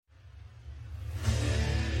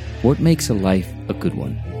What makes a life a good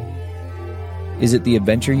one? Is it the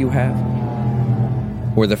adventure you have?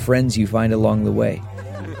 Or the friends you find along the way?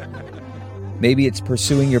 Maybe it's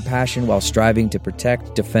pursuing your passion while striving to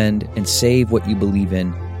protect, defend, and save what you believe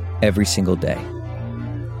in every single day.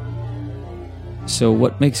 So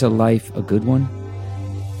what makes a life a good one?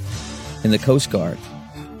 In the Coast Guard,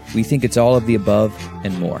 we think it's all of the above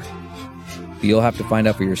and more. But you'll have to find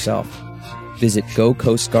out for yourself. Visit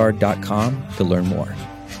gocoastguard.com to learn more.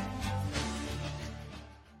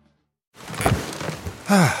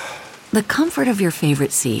 The comfort of your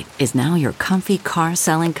favorite seat is now your comfy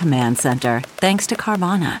car-selling command center, thanks to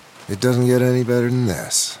Carvana. It doesn't get any better than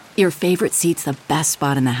this. Your favorite seat's the best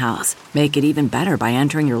spot in the house. Make it even better by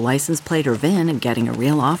entering your license plate or VIN and getting a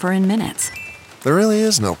real offer in minutes. There really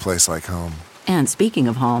is no place like home. And speaking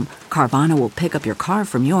of home, Carvana will pick up your car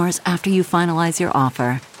from yours after you finalize your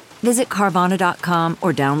offer. Visit Carvana.com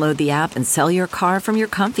or download the app and sell your car from your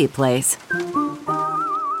comfy place.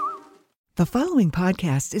 The following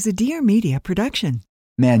podcast is a Dear Media production.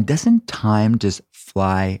 Man, doesn't time just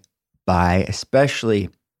fly by, especially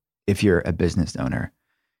if you're a business owner?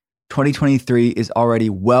 2023 is already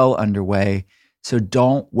well underway, so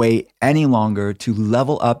don't wait any longer to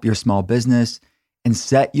level up your small business and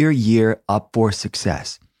set your year up for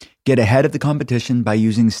success. Get ahead of the competition by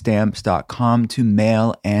using Stamps.com to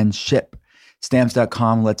mail and ship.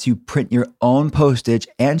 Stamps.com lets you print your own postage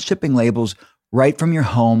and shipping labels right from your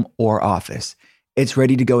home or office. It's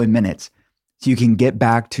ready to go in minutes, so you can get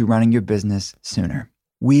back to running your business sooner.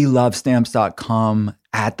 We love Stamps.com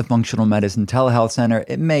at the Functional Medicine Telehealth Center.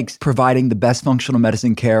 It makes providing the best functional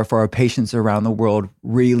medicine care for our patients around the world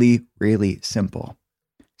really, really simple.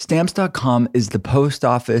 Stamps.com is the post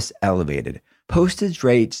office elevated. Postage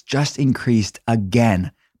rates just increased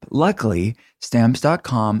again. But luckily,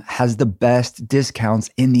 Stamps.com has the best discounts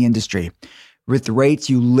in the industry, with rates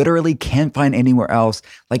you literally can't find anywhere else,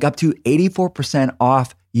 like up to 84%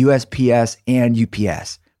 off USPS and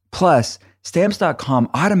UPS. Plus, Stamps.com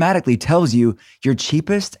automatically tells you your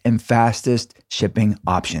cheapest and fastest shipping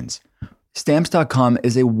options. Stamps.com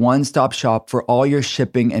is a one-stop shop for all your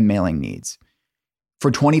shipping and mailing needs.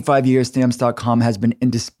 For 25 years, Stamps.com has been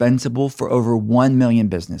indispensable for over 1 million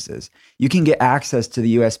businesses. You can get access to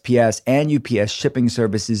the USPS and UPS shipping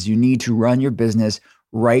services you need to run your business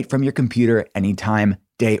right from your computer anytime,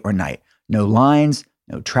 day or night. No lines,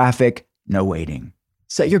 no traffic, no waiting.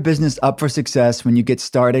 Set your business up for success when you get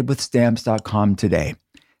started with Stamps.com today.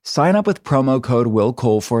 Sign up with promo code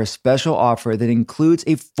WillCole for a special offer that includes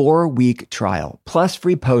a 4-week trial, plus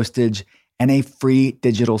free postage and a free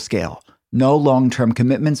digital scale. No long-term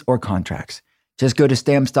commitments or contracts. Just go to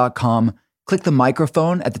Stamps.com, click the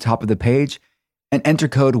microphone at the top of the page, and enter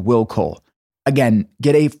code WillCole. Again,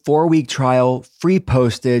 get a 4-week trial, free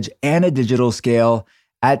postage, and a digital scale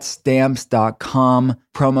at Stamps.com,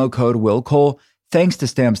 promo code WillCole. Thanks to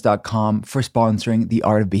Stamps.com for sponsoring The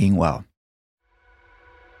Art of Being Well.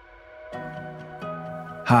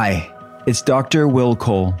 Hi, it's Dr. Will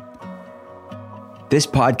Cole. This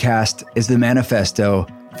podcast is the manifesto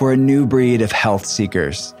for a new breed of health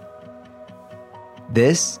seekers.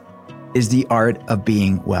 This is The Art of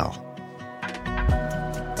Being Well.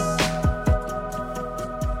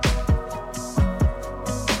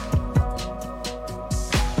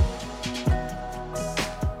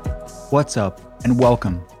 What's up, and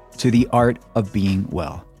welcome to The Art of Being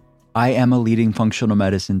Well. I am a leading functional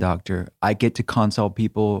medicine doctor. I get to consult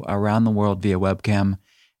people around the world via webcam,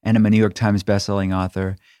 and I'm a New York Times bestselling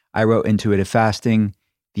author. I wrote Intuitive Fasting,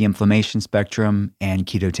 The Inflammation Spectrum, and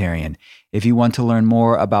Ketotarian. If you want to learn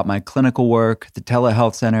more about my clinical work, the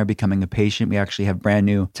telehealth center, becoming a patient, we actually have brand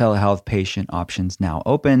new telehealth patient options now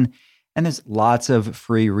open. And there's lots of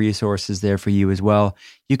free resources there for you as well.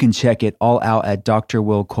 You can check it all out at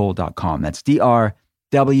drwillcole.com. That's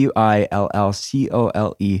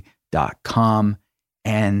drwillcole.com.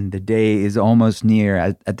 And the day is almost near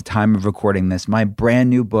at the time of recording this. My brand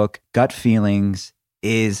new book, Gut Feelings,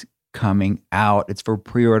 is coming out. It's for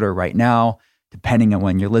pre-order right now, depending on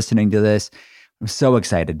when you're listening to this. I'm so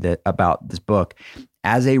excited about this book.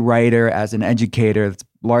 As a writer, as an educator, it's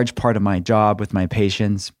a large part of my job with my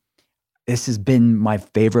patients. This has been my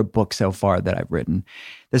favorite book so far that I've written.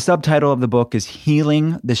 The subtitle of the book is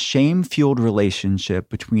Healing the Shame-Fueled Relationship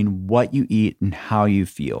Between What You Eat and How You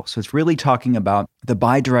Feel. So it's really talking about the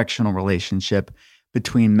bi-directional relationship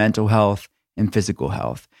between mental health and physical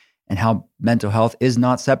health, and how mental health is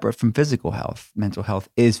not separate from physical health. Mental health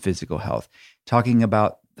is physical health. Talking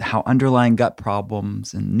about how underlying gut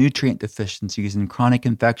problems and nutrient deficiencies and chronic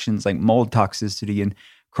infections like mold toxicity and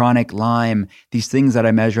chronic Lyme, these things that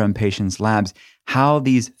I measure on patients' labs, how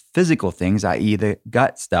these physical things, i.e. the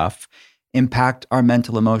gut stuff, impact our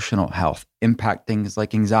mental emotional health, impact things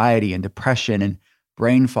like anxiety and depression and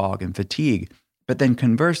brain fog and fatigue. But then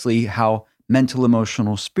conversely, how mental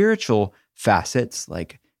emotional spiritual facets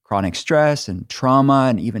like chronic stress and trauma,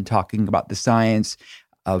 and even talking about the science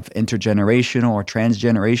of intergenerational or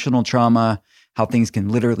transgenerational trauma, how things can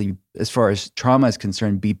literally, as far as trauma is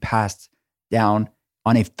concerned, be passed down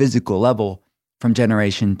on a physical level from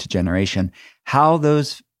generation to generation, how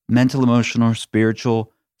those mental, emotional,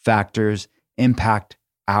 spiritual factors impact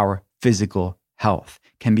our physical health,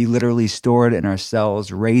 can be literally stored in our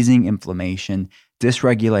cells, raising inflammation,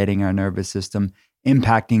 dysregulating our nervous system,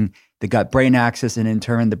 impacting the gut-brain axis, and in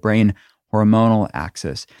turn, the brain hormonal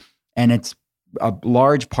axis. And it's a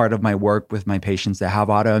large part of my work with my patients that have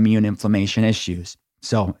autoimmune inflammation issues.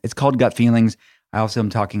 So it's called Gut Feelings. I also am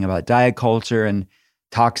talking about diet culture and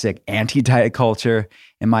toxic anti-diet culture,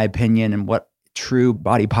 in my opinion, and what true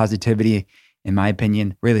body positivity, in my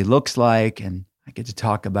opinion, really looks like. And I get to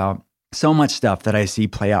talk about so much stuff that I see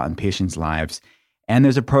play out in patients' lives. And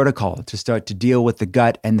there's a protocol to start to deal with the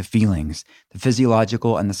gut and the feelings, the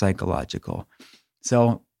physiological and the psychological.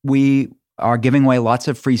 So we are giving away lots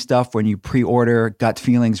of free stuff when you pre-order Gut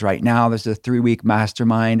Feelings right now. There's a 3-week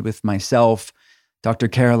mastermind with myself, Dr.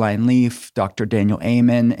 Caroline Leaf, Dr. Daniel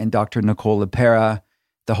Amen, and Dr. Nicole LePera,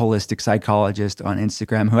 the holistic psychologist on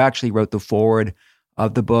Instagram, who actually wrote the foreword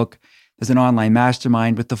of the book. There's an online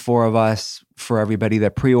mastermind with the 4 of us for everybody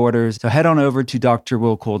that pre-orders. So head on over to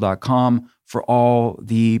drwillcole.com for all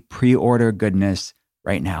the pre-order goodness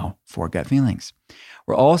right now for Gut Feelings.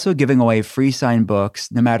 We're also giving away free signed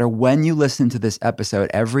books no matter when you listen to this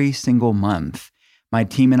episode every single month. My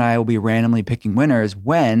team and I will be randomly picking winners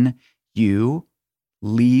when you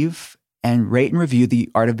leave and rate and review The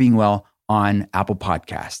Art of Being Well on Apple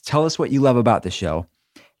Podcasts. Tell us what you love about the show.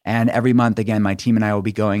 And every month, again, my team and I will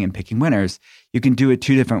be going and picking winners. You can do it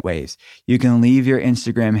 2 different ways. You can leave your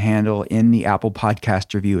Instagram handle in the Apple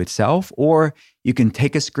Podcast review itself, or you can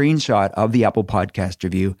take a screenshot of the Apple Podcast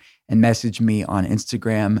review and message me on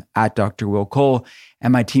Instagram at Dr. Will Cole.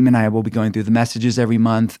 And my team and I will be going through the messages every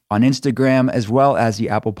month on Instagram, as well as the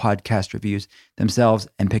Apple Podcast reviews themselves,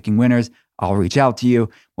 and picking winners. I'll reach out to you.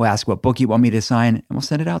 We'll ask what book you want me to sign, and we'll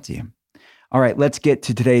send it out to you. All right, let's get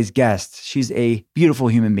to today's guest. She's a beautiful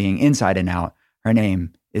human being inside and out. Her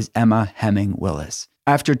name is Emma Hemming Willis.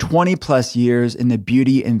 After 20 plus years in the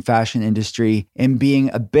beauty and fashion industry and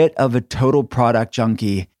being a bit of a total product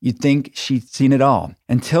junkie, you'd think she'd seen it all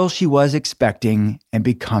until she was expecting and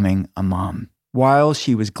becoming a mom. While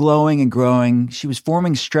she was glowing and growing, she was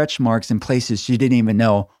forming stretch marks in places she didn't even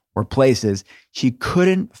know were places. She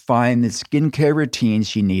couldn't find the skincare routine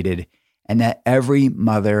she needed and that every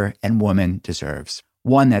mother and woman deserves.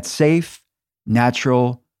 One that's safe,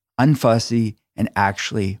 natural, unfussy, and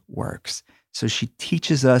actually works. So she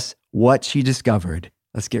teaches us what she discovered.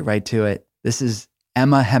 Let's get right to it. This is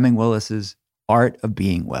Emma Hemming Willis's Art of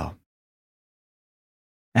Being Well.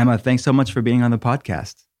 Emma, thanks so much for being on the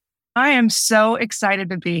podcast. I am so excited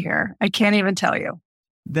to be here. I can't even tell you.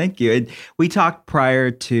 Thank you. We talked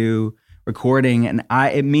prior to recording, and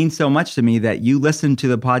it means so much to me that you listen to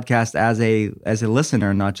the podcast as a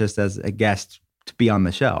listener, not just as a guest to be on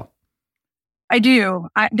the show. I do.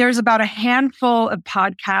 There's about a handful of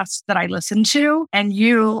podcasts that I listen to, and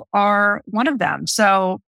you are one of them.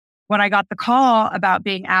 So when I got the call about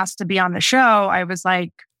being asked to be on the show, I was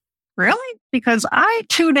like, really? Because I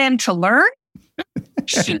tune in to learn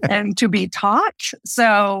and to be taught.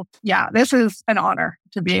 So yeah, this is an honor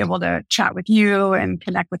to be able to chat with you and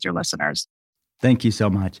connect with your listeners. Thank you so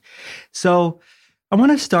much. So I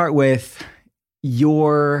want to start with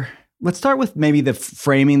let's start with maybe the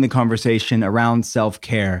framing the conversation around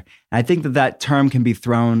self-care. I think that term can be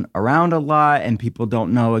thrown around a lot and people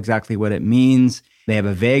don't know exactly what it means. They have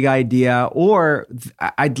a vague idea, or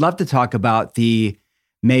I'd love to talk about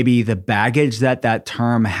maybe the baggage that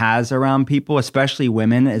term has around people, especially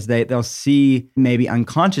women, as they'll see, maybe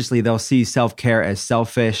unconsciously, they'll see self-care as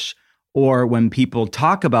selfish, or when people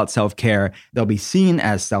talk about self-care, they'll be seen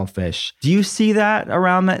as selfish. Do you see that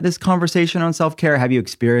around this conversation on self-care? Have you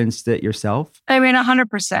experienced it yourself? I mean,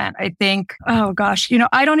 100%. I think, oh gosh,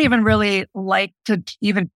 I don't even really like to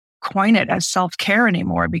even coin it as self-care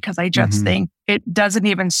anymore, because I just think it doesn't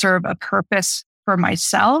even serve a purpose for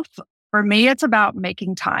myself. For me, it's about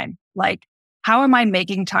making time. Like, how am I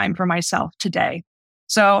making time for myself today?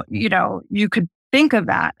 So, you could think of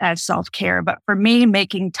that as self-care, but for me,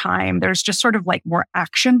 making time, there's just sort of like more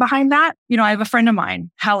action behind that. I have a friend of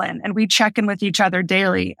mine, Helen, and we check in with each other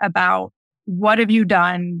daily about what have you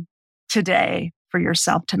done today for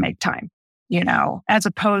yourself to make time, as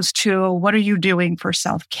opposed to what are you doing for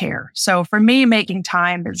self-care? So for me, making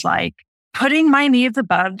time is like putting my needs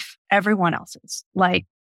above everyone else's. Like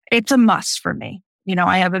it's a must for me.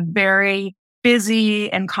 I have a very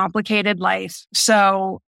busy and complicated life.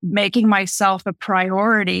 So making myself a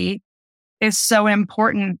priority is so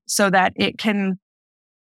important so that it can,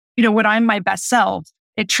 when I'm my best self,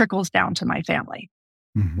 it trickles down to my family.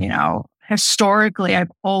 Historically,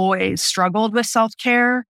 I've always struggled with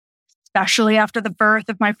self-care, especially after the birth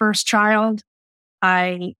of my first child.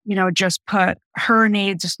 I, just put her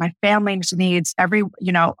needs, just my family's needs, everyone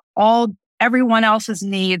else's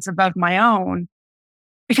needs above my own.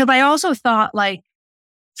 Because I also thought like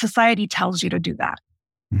society tells you to do that,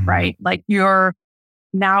 right? Like you're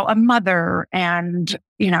now a mother and,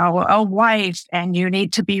 a wife and you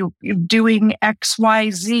need to be doing X,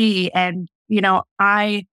 Y, Z. And,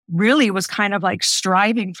 I really was kind of like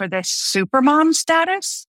striving for this super mom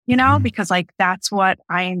status, because like that's what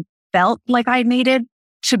I felt like I needed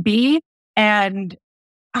to be. And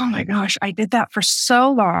oh my gosh, I did that for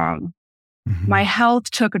so long. My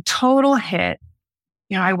health took a total hit.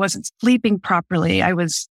 I wasn't sleeping properly. I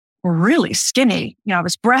was really skinny. I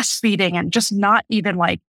was breastfeeding and just not even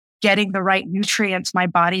like getting the right nutrients my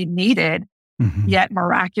body needed. Yet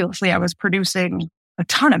miraculously, I was producing a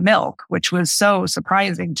ton of milk, which was so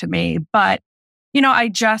surprising to me. But, I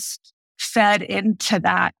just fed into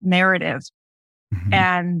that narrative.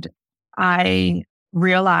 And I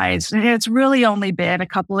realized it's really only been a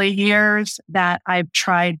couple of years that I've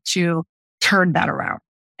tried to turn that around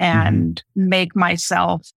and make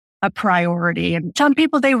myself a priority. And some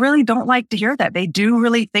people, they really don't like to hear that. They do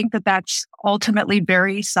really think that that's ultimately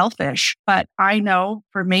very selfish. But I know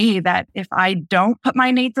for me that if I don't put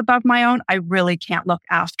my needs above my own, I really can't look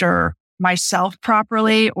after myself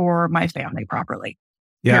properly or my family properly.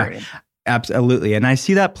 Yeah, period. Absolutely. And I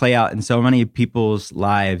see that play out in so many people's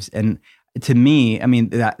lives. And to me, I mean,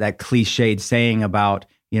 that cliched saying about,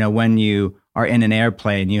 when you are in an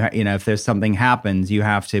airplane, if there's something happens, you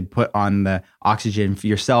have to put on the oxygen for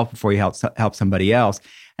yourself before you help somebody else.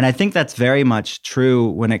 And I think that's very much true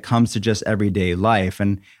when it comes to just everyday life.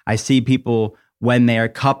 And I see people, when their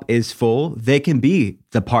cup is full, they can be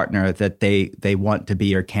the partner that they want to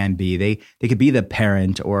be or can be. They could be the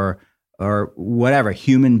parent or whatever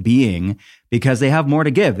human being, because they have more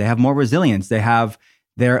to give. They have more resilience.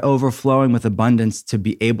 They're overflowing with abundance to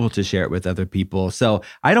be able to share it with other people. So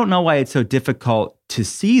I don't know why it's so difficult to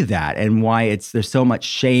see that and why there's so much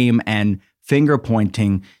shame and finger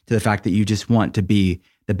pointing to the fact that you just want to be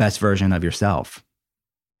the best version of yourself.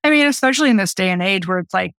 I mean, especially in this day and age where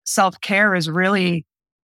it's like self-care is really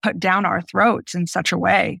put down our throats in such a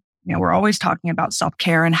way. We're always talking about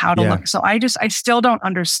self-care and how to look. So I still don't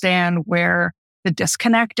understand where the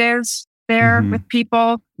disconnect is there with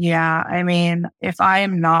people. Yeah. I mean, if I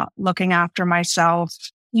am not looking after myself,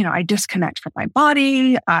 I disconnect from my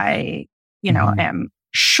body. I, am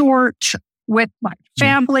short with my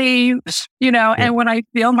family, and when I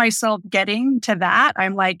feel myself getting to that,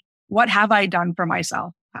 I'm like, what have I done for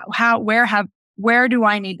myself? Where do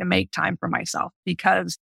I need to make time for myself?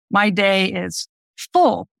 Because my day is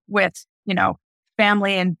full with,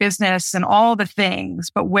 family and business and all the things,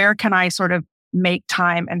 but where can I sort of make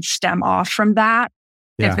time and stem off from that?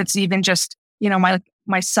 Yeah. If it's even just,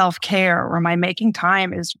 my self-care or my making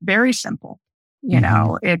time is very simple.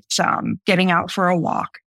 It's getting out for a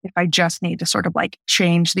walk. If I just need to sort of like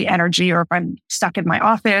change the energy, or if I'm stuck in my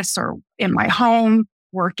office or in my home,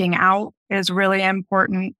 working out is really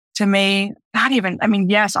important to me.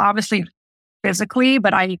 Yes, obviously physically,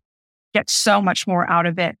 but I get so much more out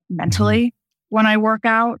of it mentally when I work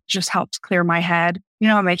out. Just helps clear my head.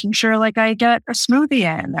 Making sure like I get a smoothie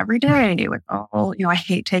in every day with I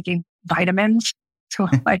hate taking vitamins. So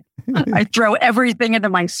I throw everything into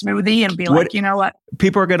my smoothie and be like, you know what?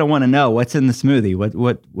 People are going to want to know what's in the smoothie.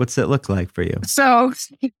 What's it look like for you? So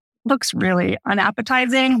it looks really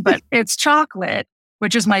unappetizing, but it's chocolate,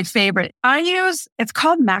 which is my favorite. It's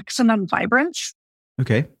called Maximum Vibrance.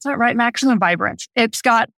 Okay. Is that right? Maximum Vibrance. It's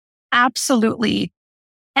got absolutely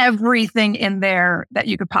everything in there that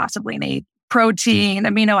you could possibly need. Protein,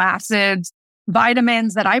 amino acids,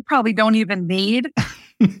 vitamins that I probably don't even need.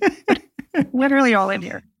 Literally all in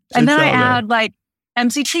here. And then I add like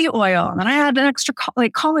MCT oil, and then I add an extra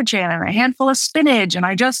collagen and a handful of spinach, and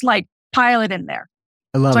I just like pile it in there.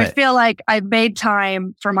 I love it. I feel like I've made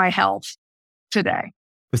time for my health today.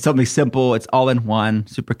 With something simple, it's all in one,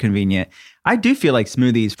 super convenient. I do feel like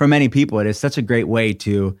smoothies, for many people, it is such a great way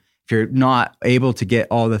to, if you're not able to get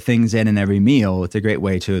all the things in every meal, it's a great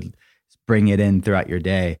way to bring it in throughout your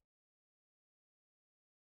day.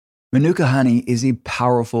 Manuka honey is a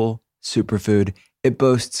powerful superfood. It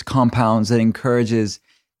boasts compounds that encourages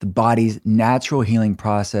the body's natural healing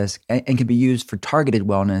process and can be used for targeted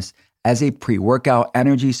wellness as a pre-workout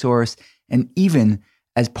energy source and even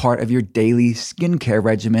as part of your daily skincare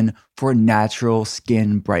regimen for natural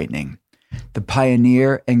skin brightening. The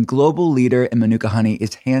pioneer and global leader in Manuka honey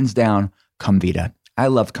is hands down Comvita. I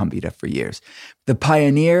loved Comvita for years. The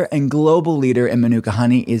pioneer and global leader in Manuka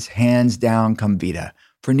honey is hands down Comvita.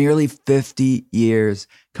 For nearly 50 years,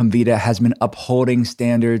 Comvita has been upholding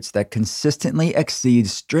standards that consistently exceed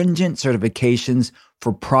stringent certifications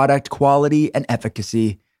for product quality and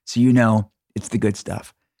efficacy, so you know it's the good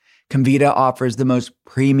stuff. Comvita offers the most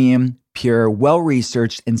premium, pure,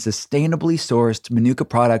 well-researched, and sustainably sourced Manuka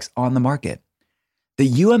products on the market. The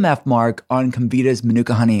UMF mark on Comvita's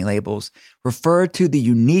Manuka honey labels refer to the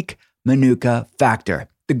unique Manuka factor,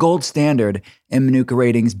 the gold standard in Manuka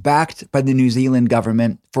ratings backed by the New Zealand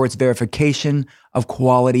government for its verification of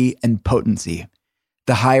quality and potency.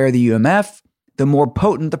 The higher the UMF, the more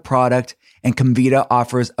potent the product, and Comvita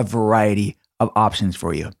offers a variety of options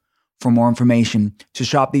for you. For more information, to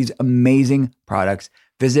shop these amazing products,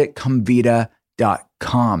 visit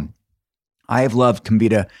Comvita.com. I have loved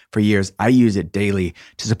Comvita for years. I use it daily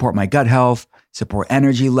to support my gut health, support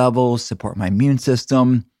energy levels, support my immune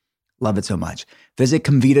system. Love it so much. Visit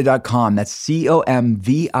Comvita.com. That's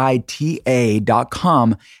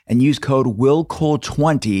COMVITA.com and use code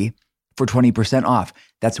WILLCOLE20 for 20% off.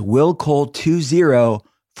 That's WILLCOLE20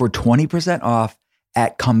 for 20% off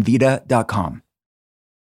at Comvita.com.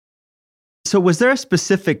 So was there a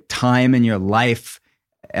specific time in your life,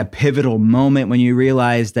 a pivotal moment when you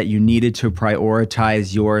realized that you needed to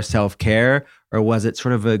prioritize your self-care, or was it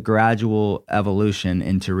sort of a gradual evolution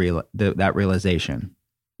into that realization?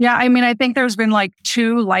 Yeah, I mean, I think there's been like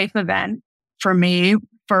two life events for me.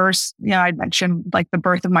 First, I mentioned like the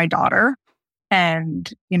birth of my daughter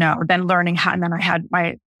and, then learning how, and then I had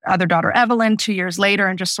my other daughter, Evelyn, 2 years later,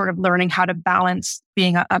 and just sort of learning how to balance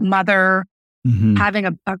being a mother, having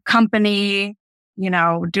a company,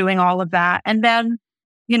 doing all of that. And then,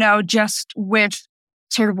 just with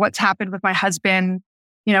sort of what's happened with my husband,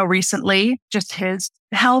 recently, just his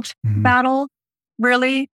health battle,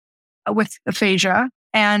 really, with aphasia.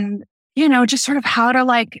 And, just sort of how to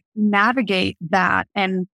like navigate that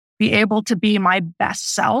and be able to be my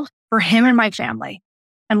best self for him and my family.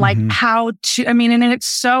 And like how to, and it's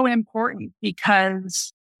so important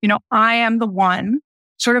because, I am the one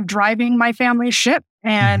sort of driving my family's ship.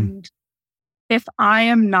 And if I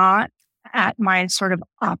am not at my sort of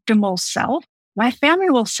optimal self, my family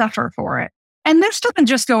will suffer for it. And this doesn't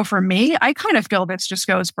just go for me. I kind of feel this just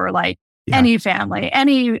goes for like any family,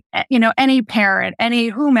 any parent, any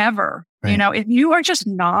whomever, if you are just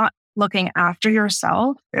not looking after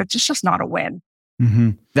yourself, it's just not a win.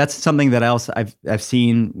 That's something that else I've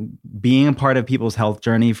seen being a part of people's health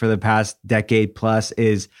journey for the past decade plus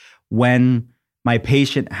is when my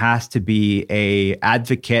patient has to be a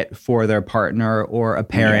advocate for their partner or a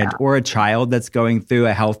parent or a child that's going through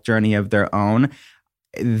a health journey of their own.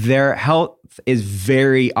 Their health is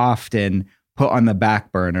very often put on the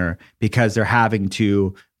back burner because they're having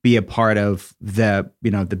to be a part of the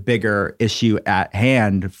bigger issue at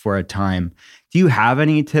hand for a time. Do you have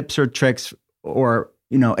any tips or tricks or,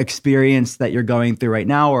 experience that you're going through right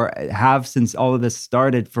now or have since all of this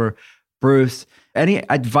started for Bruce? Any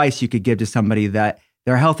advice you could give to somebody that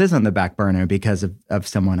their health is on the back burner because of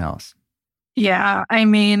someone else? Yeah,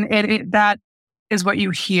 that is what you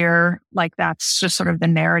hear. Like that's just sort of the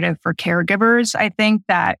narrative for caregivers. I think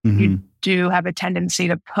that you do have a tendency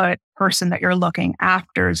to put person that you're looking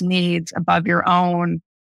after's needs above your own,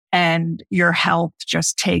 and your health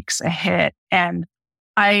just takes a hit. And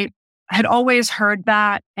I had always heard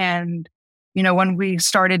that. And, when we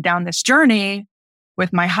started down this journey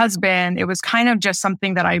with my husband, it was kind of just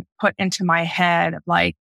something that I put into my head of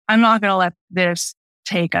like, I'm not going to let this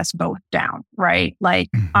take us both down, right? Like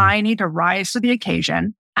I need to rise to the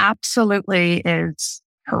occasion. Absolutely is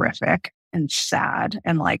horrific and sad.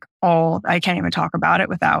 And like I can't even talk about it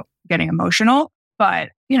without getting emotional. But,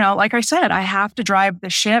 like I said, I have to drive the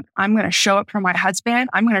ship. I'm going to show up for my husband.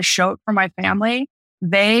 I'm going to show up for my family.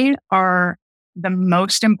 They are the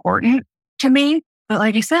most important to me. But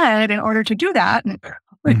like I said, in order to do that,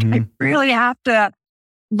 I really have to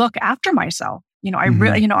look after myself. I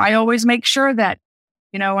really, I always make sure that,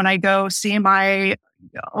 when I go see my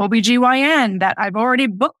OBGYN, that I've already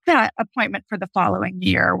booked that appointment for the following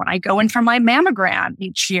year. When I go in for my mammogram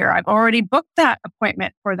each year, I've already booked that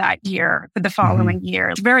appointment for that year, for the following year.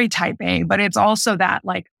 It's very type A, but it's also that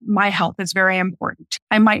like my health is very important.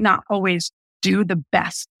 I might not always do the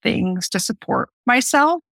best things to support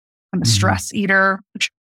myself, I'm a stress eater,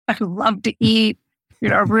 which I love to eat,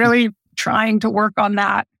 really trying to work on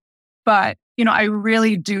that. But, I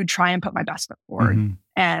really do try and put my best foot forward.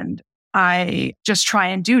 And I just try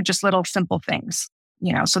and do just little simple things,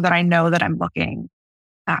 so that I know that I'm looking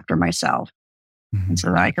after myself and so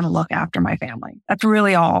that I can look after my family. That's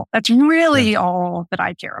really all. That's really all that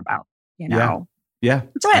I care about, Yeah.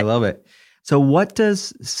 I love it. So what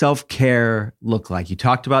does self-care look like? You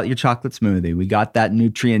talked about your chocolate smoothie. We got that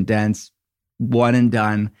nutrient dense, one and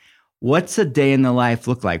done. What's a day in the life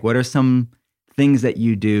look like? What are some things that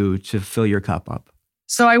you do to fill your cup up?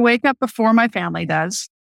 So I wake up before my family does.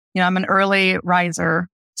 I'm an early riser.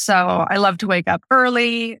 So I love to wake up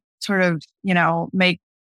early, sort of, make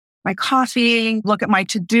my coffee, look at my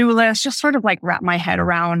to-do list, just sort of like wrap my head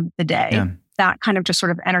around the day. Yeah. That kind of just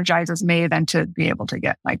sort of energizes me then to be able to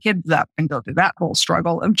get my kids up and go through that whole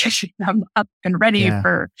struggle of getting them up and ready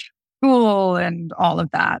for school and all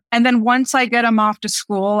of that. And then once I get them off to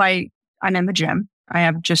school, I'm in the gym. I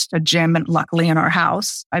have just a gym, and luckily in our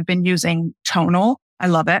house, I've been using Tonal. I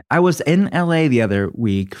love it. I was in LA the other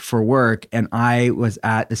week for work, and I was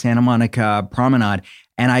at the Santa Monica Promenade,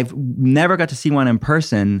 and I've never got to see one in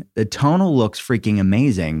person. The Tonal looks freaking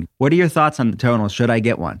amazing. What are your thoughts on the Tonal? Should I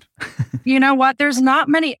get one? You know what? There's not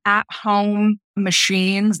many at-home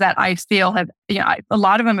machines that I feel have, a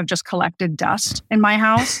lot of them have just collected dust in my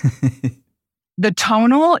house. The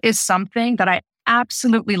Tonal is something that I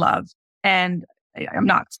absolutely love. And I'm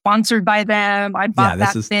not sponsored by them. I bought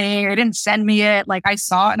thing. They didn't send me it. Like I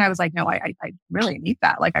saw it and I was like, no, I really need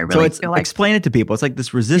that. Like I really feel like. Explain it to people. It's like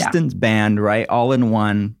this resistance band, right? All in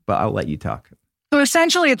one, but I'll let you talk. So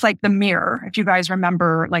essentially it's like the mirror. If you guys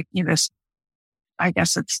remember, like, this, I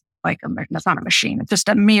guess it's like, that's not a machine. It's just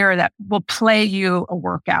a mirror that will play you a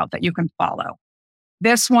workout that you can follow.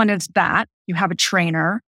 This one is that you have a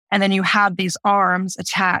trainer and then you have these arms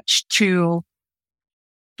attached to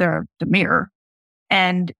the mirror.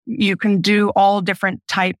 And you can do all different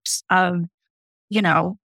types of,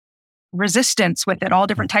 resistance with it, all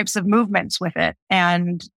different types of movements with it.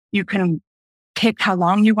 And you can pick how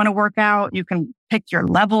long you want to work out. You can pick your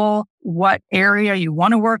level, what area you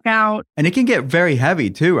want to work out. And it can get very heavy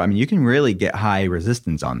too. I mean, you can really get high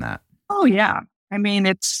resistance on that. Oh, yeah. I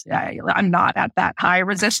mean, I'm not at that high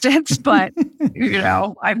resistance, but,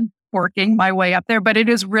 I'm working my way up there. But it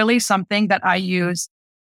is really something that I use,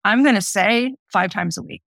 I'm going to say 5 times a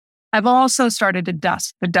week. I've also started to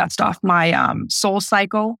dust the dust off my Soul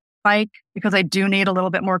Cycle bike because I do need a little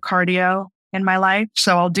bit more cardio in my life.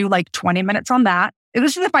 So I'll do like 20 minutes on that.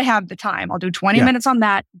 This is if I have the time. I'll do 20 minutes on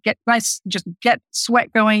that, get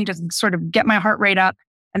sweat going, just sort of get my heart rate up,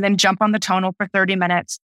 and then jump on the Tonal for 30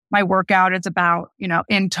 minutes. My workout is about,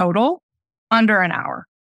 in total, under an hour,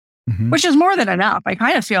 which is more than enough. I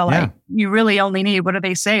kind of feel like you really only need, what do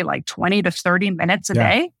they say, like 20 to 30 minutes a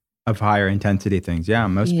day? Of higher intensity things. Yeah,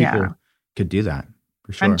 most people could do that,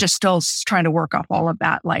 for sure. I'm just still trying to work off all of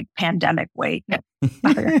that, like pandemic weight.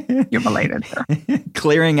 You're related there.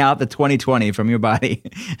 Clearing out the 2020 from your body.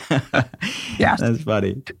 Yeah. That's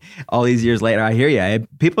funny. All these years later, I hear you.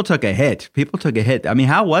 People took a hit. I mean,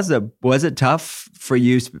 how was it? Was it tough for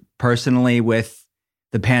you personally with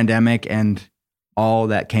the pandemic and all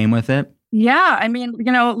that came with it? Yeah. I mean,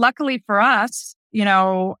 luckily for us,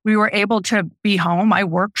 we were able to be home. I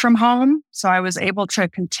worked from home, so I was able to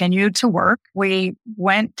continue to work. We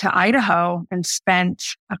went to Idaho and spent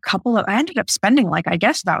I ended up spending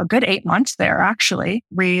about a good 8 months there, actually.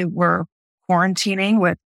 We were quarantining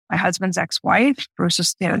with my husband's ex-wife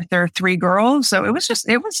versus their 3 girls. So it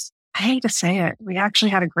was, I hate to say it, we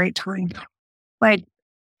actually had a great time. Like,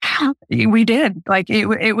 we did. Like,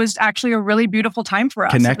 it was actually a really beautiful time for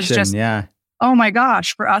us. Connection, yeah. Oh my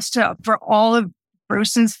gosh, for all of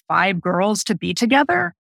Bruce's 5 girls to be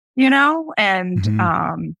together,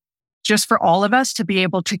 and just for all of us to be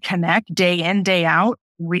able to connect day in, day out.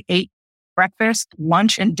 We ate breakfast,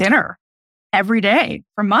 lunch, and dinner every day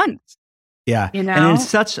for months. Yeah. And it's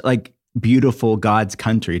such beautiful God's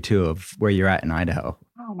country too, of where you're at in Idaho.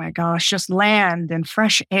 Oh my gosh, just land and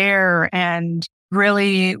fresh air. And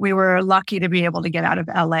really, we were lucky to be able to get out of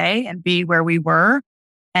LA and be where we were.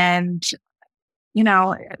 And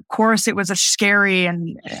of course, it was a scary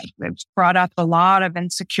and it brought up a lot of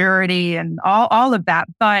insecurity and all of that.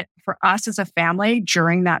 But for us as a family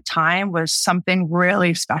during that time was something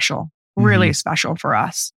really special for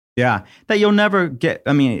us. Yeah. That you'll never get.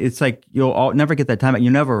 I mean, it's like you'll never get that time, but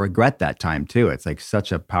you never regret that time too. It's like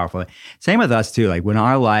such a powerful. Same with us too. Like when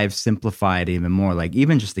our lives simplified even more, like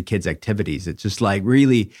even just the kids' activities, it just like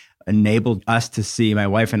really enabled us to see, my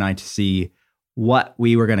wife and I, to see what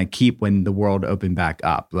we were going to keep when the world opened back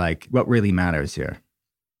up, like what really matters here.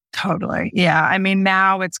 Totally. Yeah. I mean,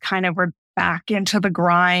 now it's kind of, we're back into the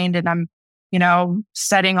grind and I'm,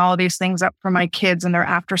 setting all these things up for my kids and their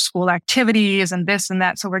after school activities and this and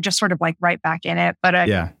that. So we're just sort of like right back in it. But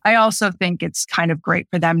I also think it's kind of great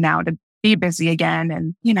for them now to be busy again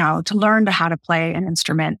and, to learn how to play an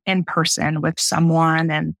instrument in person with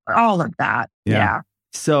someone and all of that. Yeah.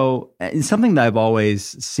 So something that I've always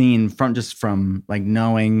seen from like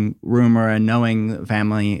knowing Rumor and knowing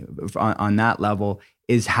family on that level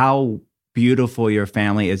is how beautiful your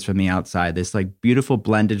family is from the outside. This like beautiful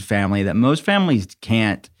blended family that most families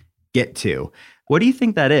can't get to. What do you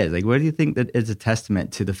think that is? Like, what do you think that is a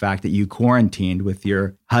testament to the fact that you quarantined with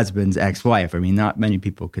your husband's ex-wife? I mean, not many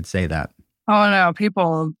people could say that. Oh, no,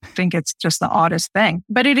 people think it's just the oddest thing,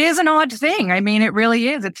 but it is an odd thing. I mean, it really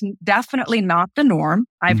is. It's definitely not the norm.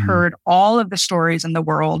 I've heard all of the stories in the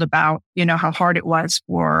world about, how hard it was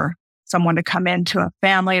for someone to come into a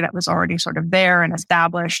family that was already sort of there and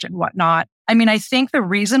established and whatnot. I mean, I think the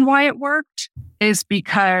reason why it worked is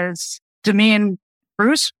because Demi and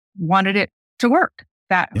Bruce wanted it to work,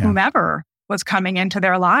 that whomever was coming into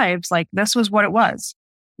their lives, like this was what it was,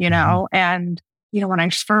 and when I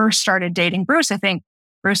first started dating Bruce, I think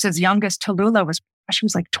Bruce's youngest, Tallulah, she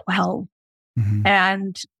was like 12.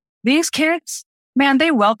 And these kids, man,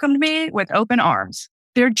 they welcomed me with open arms.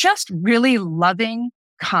 They're just really loving,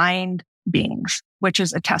 kind beings, which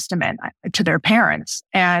is a testament to their parents.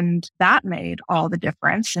 And that made all the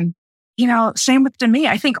difference. And, same with Demi.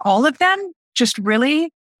 I think all of them just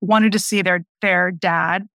really wanted to see their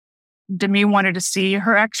dad. Demi wanted to see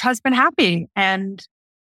her ex-husband happy. And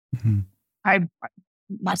I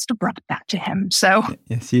must have brought that to him. So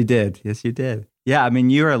yes, you did. Yeah. I mean,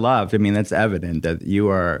 you are loved. I mean, that's evident that you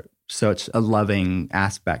are such a loving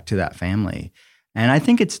aspect to that family. And I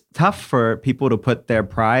think it's tough for people to put their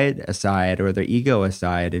pride aside or their ego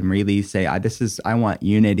aside and really say, I want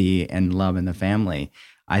unity and love in the family.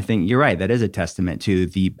 I think you're right. That is a testament to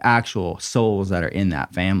the actual souls that are in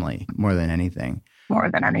that family more than anything.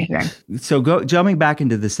 So jumping back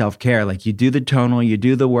into the self-care, like you do the tonal, you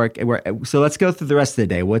do the work. So let's go through the rest of the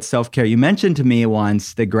day. What's self-care? You mentioned to me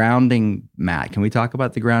once the grounding mat. Can we talk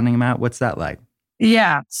about the grounding mat? What's that like?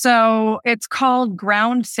 Yeah. So it's called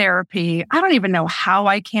ground therapy. I don't even know how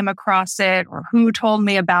I came across it or who told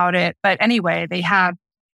me about it. But anyway, they have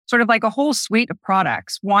sort of like a whole suite of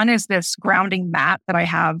products. One is this grounding mat that I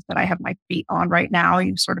have my feet on right now.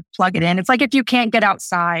 You sort of plug it in. It's like if you can't get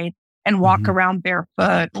outside and walk around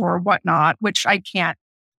barefoot or whatnot, which I can't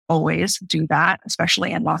always do that,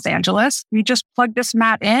 especially in Los Angeles. You just plug this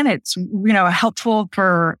mat in. It's, helpful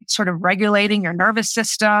for sort of regulating your nervous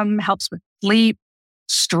system, helps with sleep,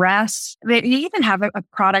 stress. They even have a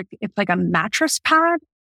product. It's like a mattress pad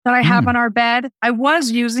that I have on our bed. I was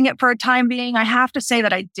using it for a time being. I have to say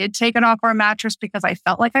that I did take it off our mattress because I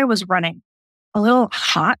felt like I was running a little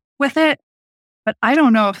hot with it, but I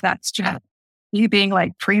don't know if that's just you being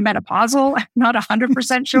like premenopausal. I'm not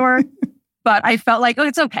 100% sure, but I felt like,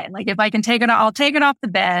 it's okay. Like if I can take it, I'll take it off the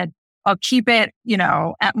bed. I'll keep it,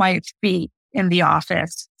 at my feet in the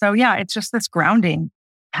office. So yeah, it's just this grounding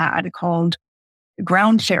pad called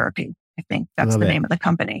Ground Therapy. I think that's the name of the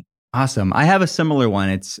company. Awesome. I have a similar one.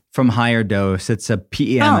 It's from Higher Dose. It's a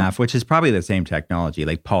PEMF, which is probably the same technology,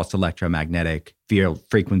 like pulsed electromagnetic field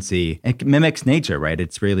frequency. It mimics nature, right?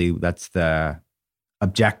 It's really, that's the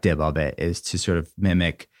objective of it, is to sort of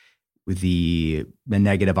mimic the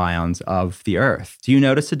negative ions of the earth. Do you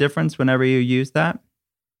notice a difference whenever you use that?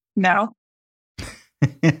 No.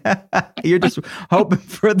 You're just hoping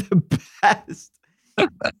for the best.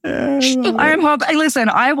 I'm hoping. Listen,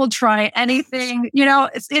 I will try anything.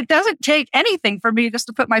 It doesn't take anything for me just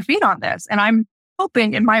to put my feet on this. And I'm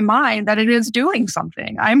hoping in my mind that it is doing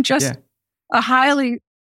something. I'm just a highly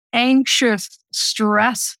anxious,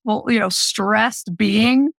 stressful, stressed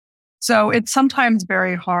being. So it's sometimes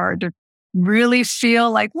very hard to really feel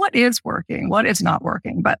like what is working, what is not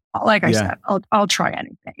working. But like I said, I'll try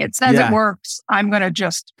anything. It says it works. I'm going to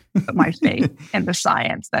just put my faith in the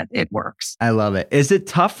science that it works. I love it. Is it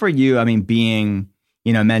tough for you? I mean, being,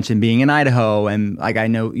 mentioned being in Idaho, and like I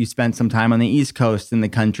know you spent some time on the East Coast in the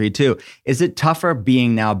country too. Is it tougher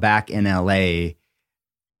being now back in LA?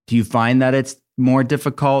 Do you find that it's more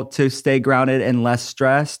difficult to stay grounded and less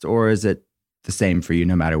stressed, or is it the same for you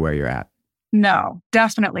no matter where you're at? No,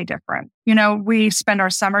 definitely different. We spend our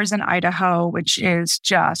summers in Idaho, which is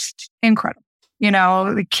just incredible.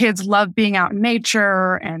 The kids love being out in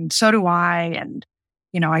nature, and so do I. And,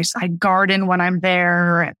 I garden when I'm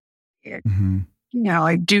there. And,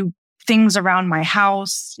 I do things around my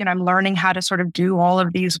house. I'm learning how to sort of do all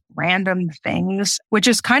of these random things, which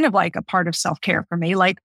is kind of like a part of self-care for me.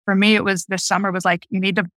 Like for me, it was this summer was like, you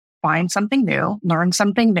need to find something new, learn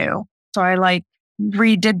something new. So I like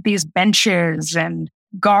redid these benches and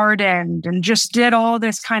gardened and just did all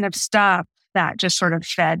this kind of stuff that just sort of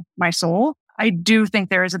fed my soul. I do think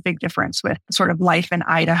there is a big difference with sort of life in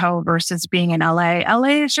Idaho versus being in LA.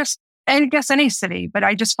 LA is just, I guess, any city, but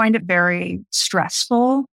I just find it very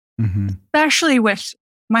stressful, especially with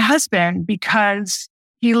my husband, because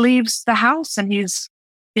he leaves the house and he's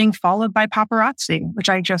being followed by paparazzi, which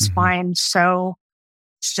I just find so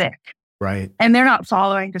sick. Right. And they're not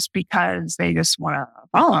following just because they just want to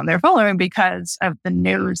follow him. They're following because of the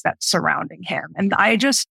news that's surrounding him. And I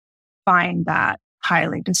just find that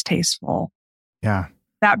highly distasteful. Yeah.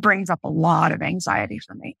 That brings up a lot of anxiety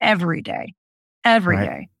for me every day. Every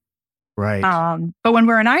day. Right. But when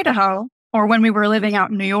we're in Idaho, or when we were living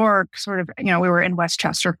out in New York, sort of, we were in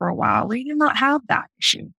Westchester for a while, we did not have that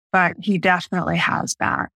issue. But he definitely has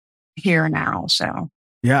that here now. So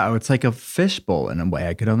yeah, it's like a fishbowl in a way.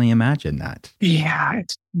 I could only imagine that. yeah,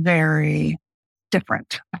 it's very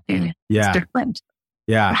different. It's different.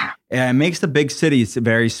 Yeah. And it makes the big cities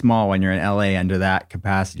very small when you're in LA under that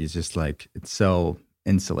capacity. It's just like, it's so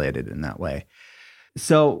insulated in that way.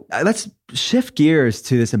 So let's shift gears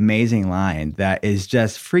to this amazing line that is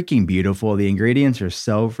just freaking beautiful. The ingredients are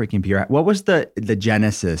so freaking pure. What was the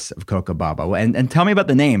genesis of Cocoa Baba? And tell me about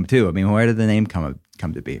the name too. I mean, where did the name come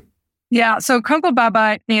to be? Yeah. So Cocoa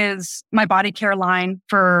Baba is my body care line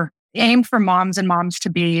aimed for moms and moms to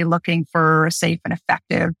be looking for a safe and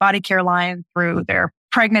effective body care line through their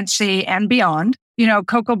pregnancy and beyond.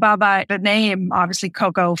 Cocoa Baba, the name, obviously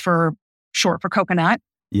cocoa for short for coconut.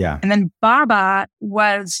 Yeah. And then Baba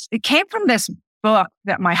it came from this book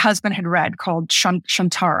that my husband had read called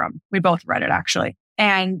Shantaram. We both read it actually.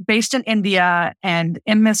 And based in India. And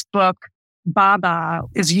in this book, Baba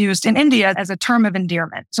is used in India as a term of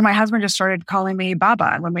endearment. So my husband just started calling me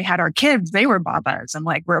Baba. And when we had our kids, they were Babas. And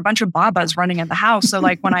like, we're a bunch of Babas running in the house. So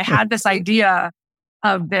like when I had this idea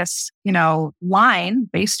of this, line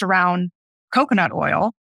based around coconut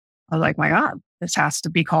oil, I was like, my God, this has to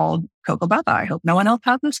be called Cocoa Baba. I hope no one else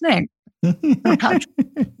has this name.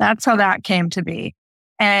 That's how that came to be.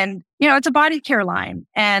 And, it's a body care line.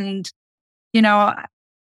 And, when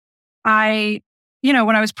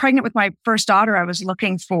I was pregnant with my first daughter, I was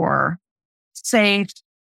looking for safe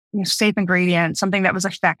ingredients, something that was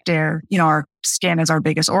effective. Our skin is our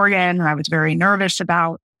biggest organ. And I was very nervous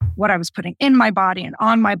about what I was putting in my body and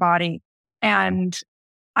on my body. And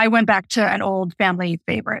I went back to an old family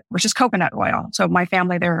favorite, which is coconut oil. So my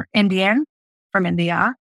family, they're Indian from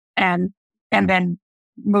India and then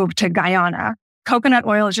moved to Guyana. Coconut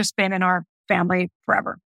oil has just been in our family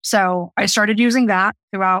forever. So I started using that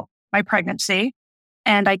throughout my pregnancy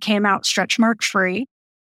and I came out stretch mark free.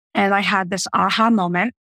 And I had this aha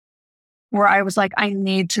moment where I was like, I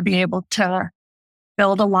need to be able to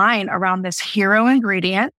build a line around this hero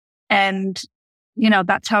ingredient. And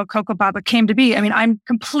that's how Cocoa Baba came to be. I mean, I'm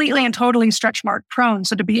completely and totally stretch mark prone.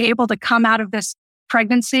 So to be able to come out of this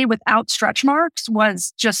pregnancy without stretch marks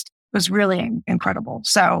was really incredible.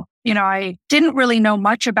 So, I didn't really know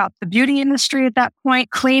much about the beauty industry at that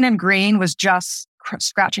point. Clean and green was just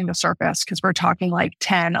scratching the surface because we're talking like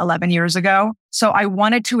 10, 11 years ago. So I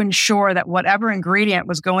wanted to ensure that whatever ingredient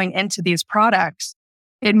was going into these products,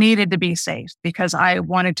 it needed to be safe because I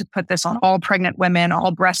wanted to put this on all pregnant women,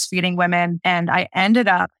 all breastfeeding women. And I ended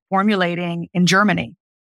up formulating in Germany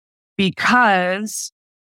because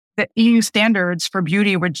the EU standards for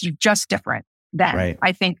beauty were just different then. Right.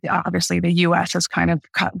 I think obviously the US has kind of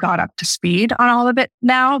got up to speed on all of it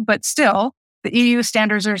now, but still the EU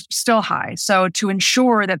standards are still high. So to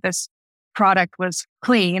ensure that this product was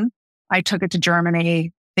clean, I took it to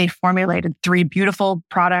Germany. They formulated 3 beautiful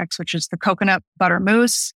products, which is the coconut butter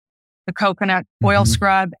mousse, the coconut oil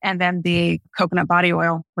scrub, and then the coconut body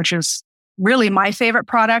oil, which is really my favorite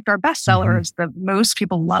product. Our bestseller is the mousse.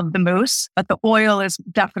 People love the mousse, but the oil is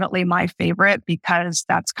definitely my favorite because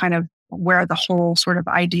that's kind of where the whole sort of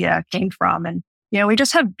idea came from. And, we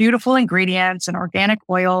just have beautiful ingredients and organic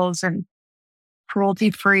oils and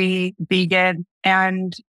cruelty-free, vegan.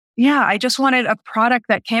 And I just wanted a product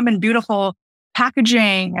that came in beautiful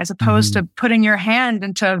packaging as opposed to putting your hand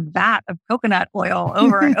into a vat of coconut oil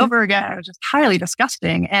over and over again. It was just highly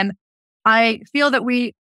disgusting. And I feel that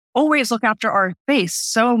we always look after our face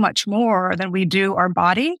so much more than we do our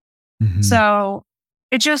body. So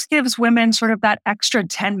it just gives women sort of that extra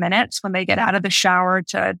 10 minutes when they get out of the shower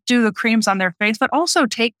to do the creams on their face, but also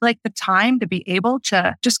take like the time to be able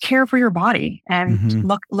to just care for your body and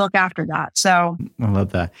look after that. So I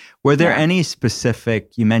love that. Were there any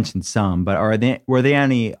specific, you mentioned some, but were there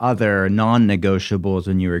any other non-negotiables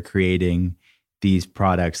when you were creating these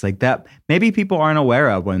products like that maybe people aren't aware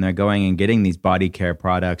of when they're going and getting these body care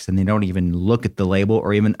products and they don't even look at the label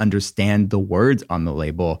or even understand the words on the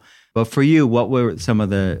label. But for you, what were some of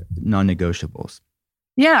the non-negotiables?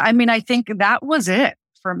 Yeah, I mean, I think that was it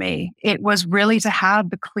for me. It was really to have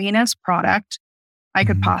the cleanest product I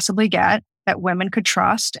could possibly get that women could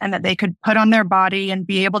trust and that they could put on their body and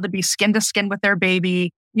be able to be skin to skin with their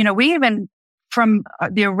baby. You know, we even from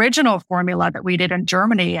the original formula that we did in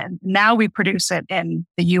Germany, and now we produce it in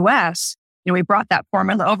the US. You know, we brought that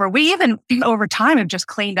formula over. We even over time have just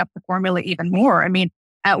cleaned up the formula even more. I mean,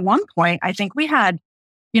 at one point, I think we had,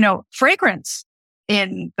 fragrance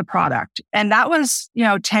in the product. And that was,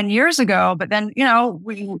 10 years ago. But then,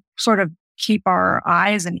 we sort of keep our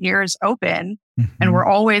eyes and ears open and we're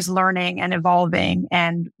always learning and evolving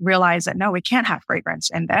and realize that, no, we can't have fragrance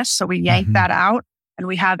in this. So we yanked that out. And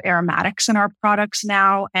we have aromatics in our products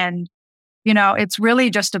now. And, it's really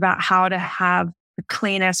just about how to have the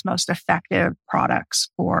cleanest, most effective products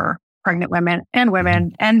for pregnant women and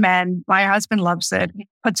men. My husband loves it. He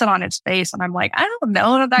puts it on his face. And I'm like, I don't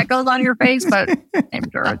know if that goes on your face, but I'm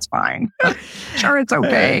sure it's fine. Sure, it's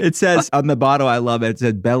okay. It says on the bottle, I love it. It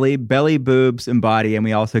said belly, boobs, and body. And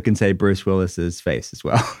we also can say Bruce Willis's face as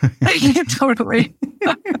well. Totally.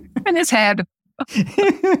 And his head.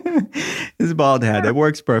 His bald head. It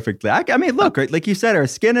works perfectly. I mean, look, like you said, our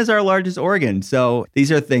skin is our largest organ. So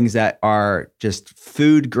these are things that are just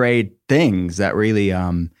food grade things that really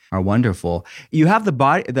are wonderful. You have the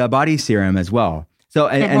body serum as well. So,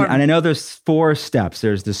 and I know there's 4 steps.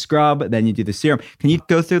 There's the scrub, then you do the serum. Can you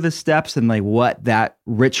go through the steps and like what that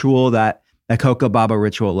ritual, that Cocoa Baba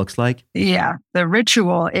ritual looks like? Yeah. The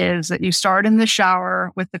ritual is that you start in the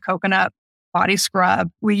shower with the coconut body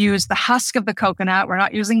scrub. We use the husk of the coconut. We're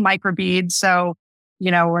not using microbeads. So,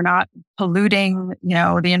 we're not polluting,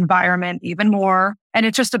 the environment even more. And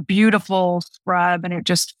it's just a beautiful scrub and it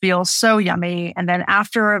just feels so yummy. And then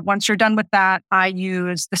once you're done with that, I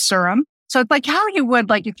use the serum. So it's like how you would,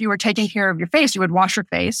 like if you were taking care of your face, you would wash your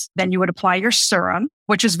face, then you would apply your serum,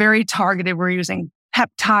 which is very targeted. We're using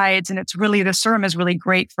peptides and the serum is really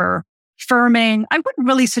great for firming. I wouldn't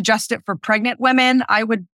really suggest it for pregnant women. I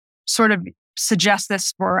would sort of suggest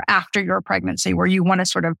this for after your pregnancy where you want to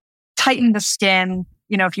sort of tighten the skin.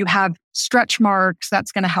 If you have stretch marks,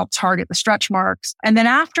 that's going to help target the stretch marks. And then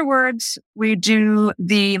afterwards, we do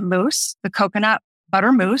the mousse, the coconut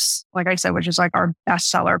butter mousse, like I said, which is like our best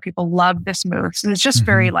seller. People love this mousse. And it's just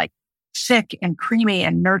very like thick and creamy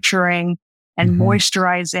and nurturing and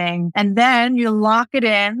moisturizing. And then you lock it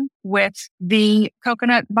in with the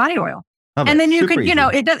coconut body oil. And then you can,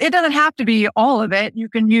 it doesn't have to be all of it. You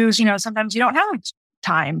can use, sometimes you don't have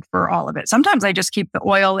time for all of it. Sometimes I just keep the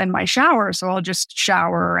oil in my shower. So I'll just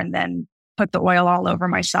shower and then put the oil all over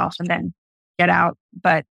myself and then get out.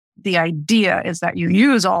 But the idea is that you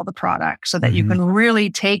use all the products so that you can really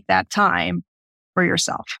take that time for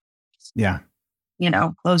yourself. Yeah.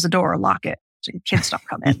 Close the door, lock it so your kids don't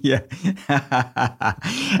come in. Yeah.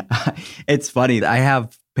 It's funny. I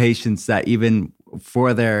have patients that even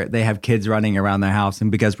they have kids running around their house,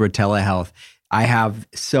 and because we're telehealth, I have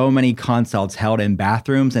so many consults held in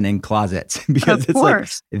bathrooms and in closets because it's like,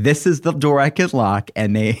 this is the door I can lock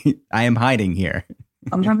and I am hiding here.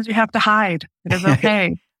 Sometimes you have to hide. It is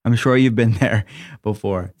okay. I'm sure you've been there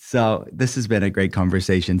before. So this has been a great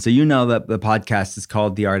conversation. So you know that the podcast is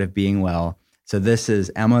called The Art of Being Well. So this is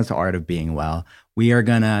Emma's Art of Being Well.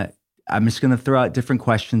 I'm just going to throw out different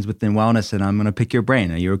questions within wellness and I'm going to pick your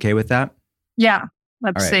brain. Are you okay with that? Yeah.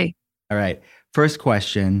 Let's see. All right. First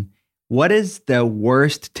question. What is the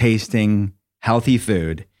worst tasting healthy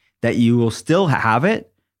food that you will still have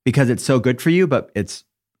it because it's so good for you, but it's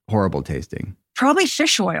horrible tasting? Probably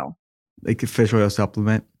fish oil. Like a fish oil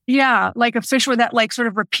supplement? Yeah. Like a fish oil that like sort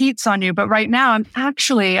of repeats on you. But right now I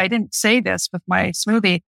didn't say this with my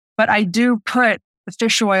smoothie, but I do put the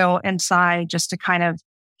fish oil inside just to kind of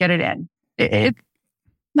get it in. It's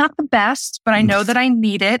not the best, but I know that I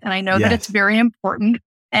need it and I know that it's very important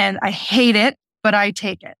and I hate it, but I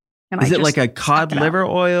take it. And is it like a cod liver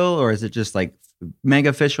oil or is it just like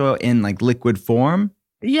mega fish oil in like liquid form?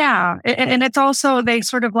 Yeah. And it's also, they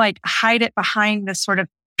sort of like hide it behind this sort of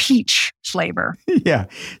peach flavor. Yeah.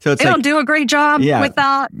 So they don't do a great job with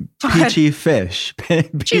that. Peachy fish.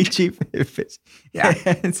 Peachy fish. Yeah.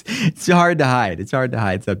 It's hard to hide. It's hard to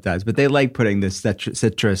hide sometimes, but they like putting the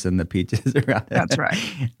citrus and the peaches around it. That's right.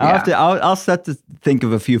 I'll set to think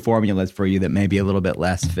of a few formulas for you that may be a little bit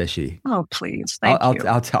less fishy. Oh, please. Thank you.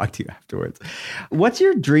 I'll talk to you afterwards. What's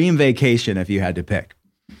your dream vacation if you had to pick?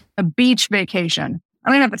 A beach vacation. I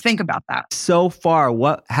don't even have to think about that. So far,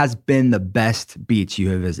 what has been the best beach you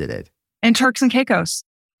have visited? In Turks and Caicos.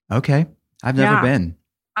 Okay. I've never been.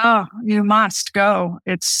 Oh, you must go.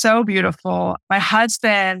 It's so beautiful. My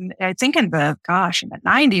husband, I think in the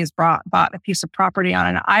 90s, bought a piece of property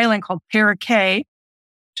on an island called Paraque,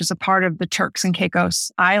 which is a part of the Turks and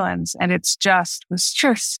Caicos Islands. And was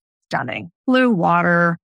just stunning. Blue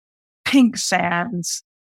water, pink sands,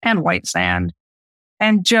 and white sand,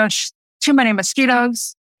 and just too many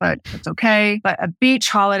mosquitoes, but it's okay. But a beach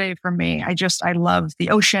holiday for me. I love the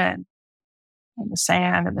ocean and the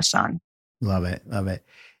sand and the sun. Love it. Love it.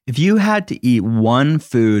 If you had to eat one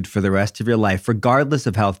food for the rest of your life, regardless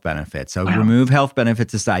of health benefits, so remove health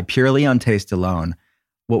benefits aside, purely on taste alone,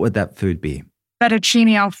 what would that food be?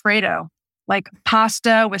 Fettuccine Alfredo, like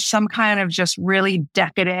pasta with some kind of just really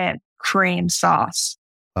decadent cream sauce.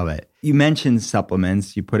 Love it. You mentioned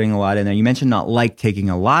supplements. You're putting a lot in there. You mentioned not taking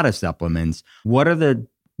a lot of supplements. What are the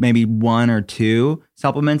maybe one or two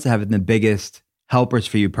supplements that have been the biggest helpers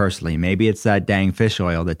for you personally? Maybe it's that dang fish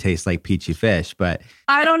oil that tastes like peachy fish, but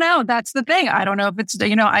I don't know. That's the thing. I don't know if it's,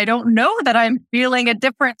 I don't know that I'm feeling a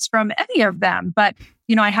difference from any of them, but,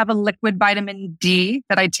 I have a liquid vitamin D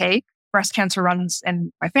that I take. Breast cancer runs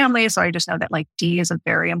in my family. So I just know that D is a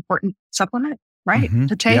very important supplement, right?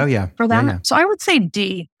 To take for that. Yeah. So I would say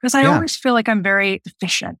D, because I always feel like I'm very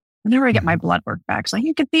deficient whenever I get my blood work back. So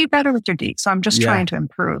you could be better with your D. So I'm just trying to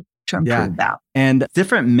improve that. And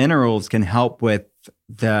different minerals can help with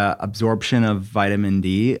the absorption of vitamin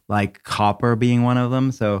D, like copper being one of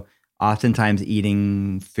them. So oftentimes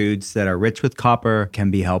eating foods that are rich with copper can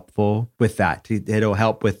be helpful with that. It'll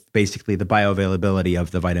help with basically the bioavailability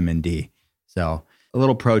of the vitamin D. So a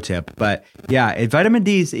little pro tip. But vitamin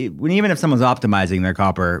D is, even if someone's optimizing their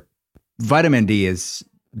copper, vitamin D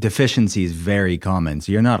deficiency is very common.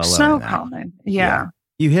 So you're not alone. So in that. common. Yeah.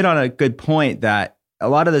 You hit on a good point that a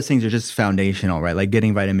lot of those things are just foundational, right? Like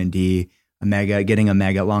getting vitamin D, getting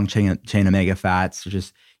long chain omega fats.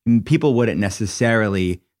 Just people wouldn't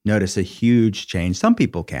necessarily notice a huge change. Some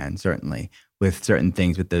people can, certainly, with certain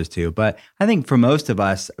things with those two. But I think for most of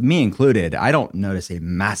us, me included, I don't notice a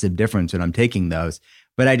massive difference when I'm taking those.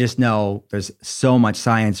 But I just know there's so much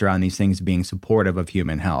science around these things being supportive of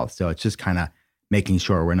human health. So it's just kind of making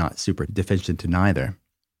sure we're not super deficient in either.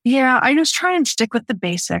 Yeah, I just try and stick with the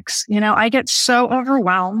basics. I get so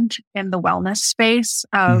overwhelmed in the wellness space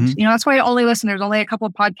of, that's why I only listen. There's only a couple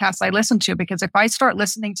of podcasts I listen to, because if I start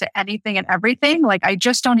listening to anything and everything, I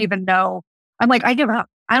just don't even know. I'm like, I give up.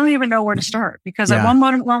 I don't even know where to start, because at one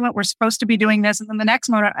moment we're supposed to be doing this. And then the next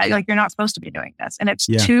moment, you're not supposed to be doing this. And it's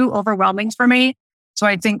too overwhelming for me. So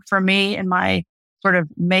I think for me in my sort of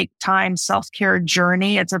make time self-care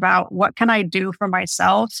journey, it's about what can I do for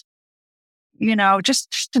myself?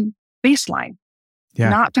 Just a baseline,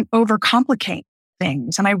 not to overcomplicate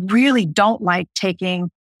things. And I really don't like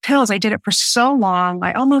taking pills. I did it for so long.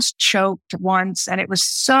 I almost choked once, and it was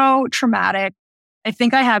so traumatic. I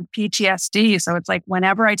think I have PTSD. So it's like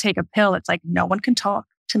whenever I take a pill, it's like no one can talk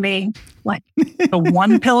to me. Like the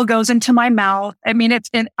one pill goes into my mouth. I mean,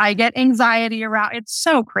 I get anxiety around. It's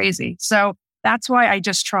so crazy. So that's why I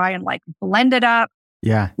just try and blend it up.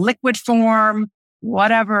 Yeah. Liquid form.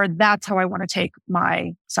 Whatever, that's how I want to take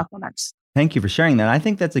my supplements. Thank you for sharing that. I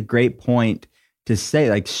think that's a great point to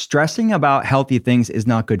say, stressing about healthy things is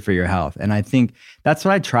not good for your health. And I think that's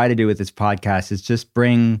what I try to do with this podcast, is just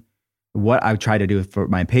bring what I try to do for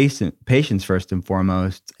my patients first and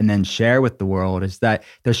foremost, and then share with the world, is that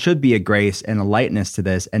there should be a grace and a lightness to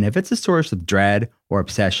this. And if it's a source of dread or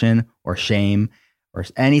obsession or shame or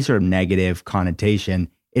any sort of negative connotation,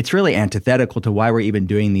 it's really antithetical to why we're even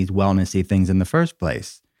doing these wellnessy things in the first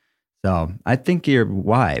place. So I think you're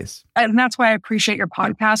wise. And that's why I appreciate your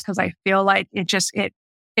podcast, because I feel like it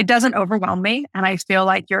doesn't overwhelm me. And I feel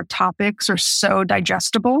like your topics are so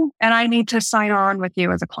digestible, and I need to sign on with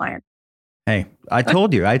you as a client. Hey, I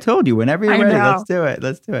told you, whenever you're ready,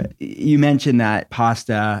 let's do it. You mentioned that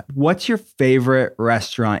pasta. What's your favorite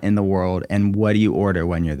restaurant in the world, and what do you order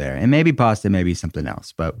when you're there? And maybe pasta, maybe something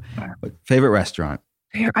else, but favorite restaurant?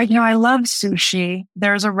 I love sushi.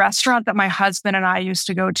 There's a restaurant that my husband and I used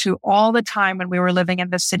to go to all the time when we were living in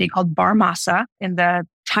this city called Bar Masa in the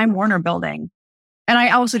Time Warner building. And I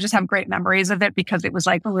also just have great memories of it, because it was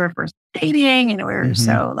when we were first dating, and we were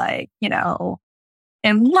so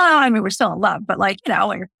in love. I mean, we're still in love, but when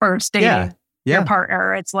you're first dating your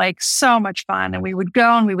partner, it's so much fun. And we would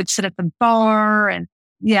go and we would sit at the bar, and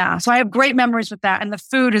so I have great memories with that. And the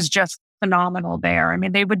food is just phenomenal there. I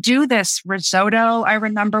mean, they would do this risotto, I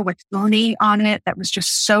remember, with uni on it that was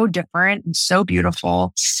just so different and so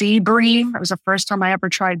beautiful. Sea bream. It was the first time I ever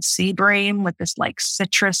tried sea bream with this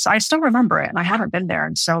citrus. I still remember it, and I haven't been there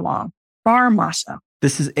in so long. Bar Masa.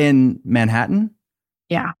 This is in Manhattan?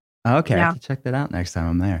 Yeah. Okay, I Yeah. have to check that out next time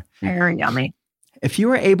I'm there. Very yummy. If you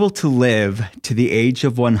were able to live to the age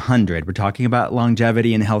of 100, we're talking about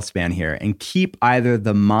longevity and health span here, and keep either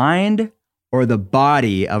the mind or the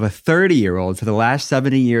body of a 30-year-old for the last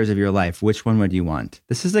 70 years of your life, which one would you want?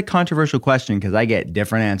 This is a controversial question because I get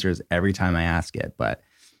different answers every time I ask it, but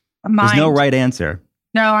there's no right answer.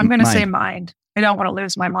 No, I'm going to say mind. I don't want to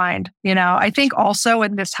lose my mind. I think also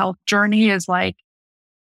in this health journey is like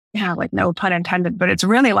no pun intended, but it's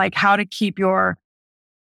really like how to keep your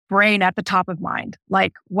brain at the top of mind.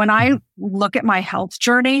 Like when I look at my health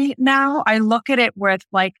journey now, I look at it with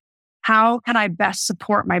like, how can I best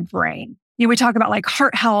support my brain? We talk about like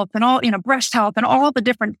heart health and all, breast health and all the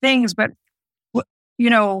different things. But,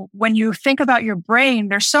 when you think about your brain,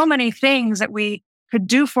 there's so many things that we could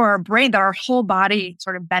do for our brain that our whole body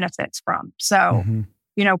sort of benefits from. So,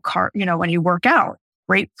 when you work out,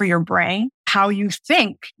 great for your brain, how you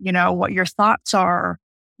think, what your thoughts are,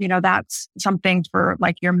 that's something for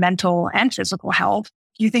like your mental and physical health.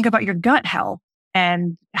 You think about your gut health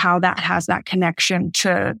and how that has that connection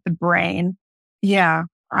to the brain. Yeah.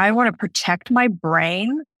 I want to protect my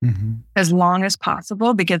brain as long as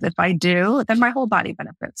possible, because if I do, then my whole body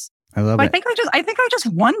benefits. I love it. I think I just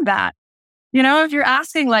won that. If you're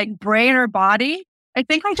asking like brain or body, I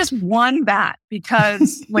think I just won that,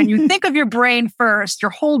 because when you think of your brain first,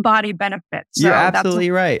 your whole body benefits. So you're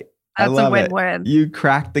absolutely right. That's a win-win. You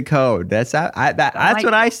cracked the code. That's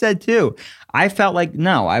what I said too. I felt like,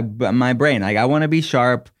 my brain, like I want to be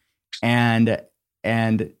sharp.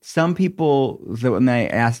 And some people, when they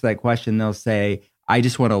ask that question, they'll say, I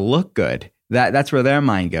just want to look good. That's where their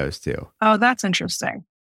mind goes to. Oh, that's interesting.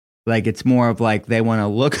 Like it's more of like they want to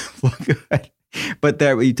look good. But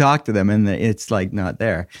there, you talk to them and it's like not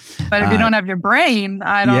there. But if you don't have your brain,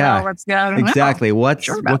 I don't know what's going on. Exactly. What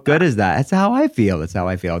good is that? That's how I feel.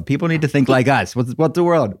 People need to think like us. What's the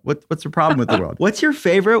world? What's the problem with the world? What's your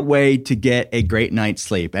favorite way to get a great night's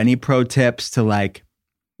sleep? Any pro tips to like,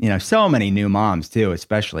 so many new moms too,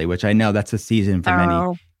 especially, which I know that's a season for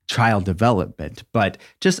many child development, but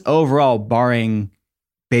just overall, barring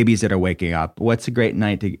babies that are waking up, what's a great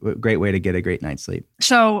way to get a great night's sleep?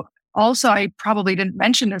 So also, I probably didn't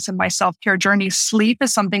mention this in my self-care journey. Sleep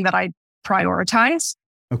is something that I prioritize.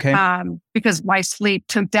 Okay. Because my sleep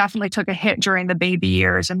definitely took a hit during the baby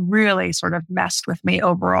years and really sort of messed with me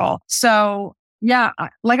overall. So yeah,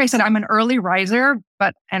 like I said, I'm an early riser,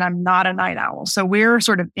 and I'm not a night owl. So we're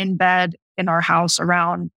sort of in bed in our house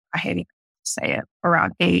around, I hate to say it,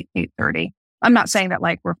 around 8:30. I'm not saying that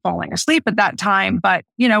like we're falling asleep at that time, but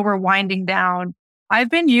we're winding down. I've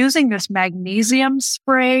been using this magnesium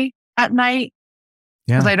spray at night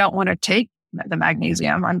because I don't want to take the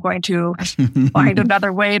magnesium. I'm going to find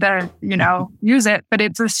another way to, use it. But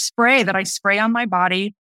it's a spray that I spray on my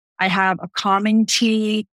body. I have a calming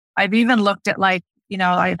tea. I've even looked at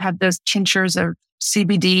I've had those tinctures of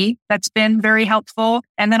CBD that's been very helpful.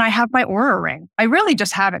 And then I have my Oura ring. I really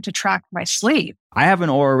just have it to track my sleep. I have an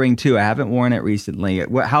Oura ring too. I haven't worn it recently.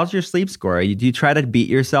 How's your sleep score? Do you try to beat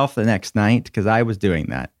yourself the next night? Because I was doing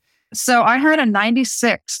that. So I heard a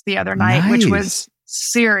 96 the other night, which was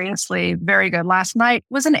seriously very good. Last night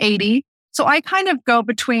was an 80. So I kind of go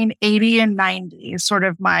between 80 and 90 is sort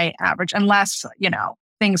of my average, unless,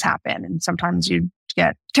 things happen and sometimes you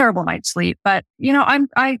get terrible night's sleep. But, I'm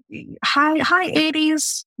high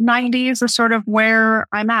 80s, 90s is sort of where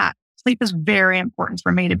I'm at. Sleep is very important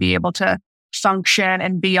for me to be able to function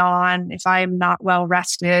and be on. If I'm not well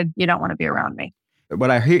rested, you don't want to be around me.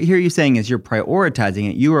 What I hear you saying is you're prioritizing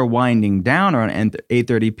it. You are winding down around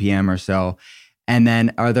 8:30 p.m. or so. And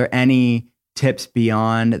then are there any tips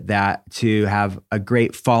beyond that to have a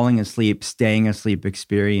great falling asleep, staying asleep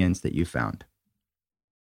experience that you found?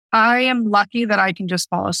 I am lucky that I can just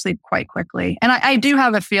fall asleep quite quickly. And I do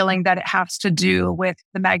have a feeling that it has to do with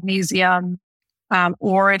the magnesium,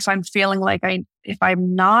 or if I'm feeling like if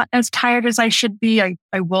I'm not as tired as I should be, I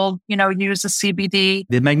will, use the CBD.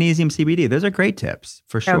 The magnesium CBD, those are great tips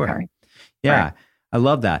for sure. Okay. Yeah. Right. I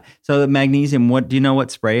love that. So the magnesium, do you know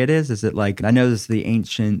what spray it is? Is it like, I know this is the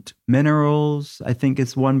Ancient Minerals. I think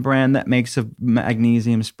it's one brand that makes a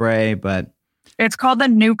magnesium spray, but. It's called the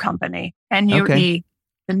New Company, NUE,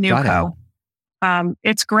 the New Co.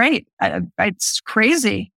 It's great. It's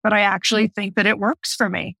crazy, but I actually think that it works for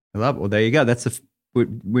me. I love it. Well, there you go.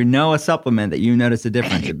 We know a supplement that you notice a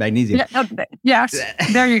difference in magnesium. Yes.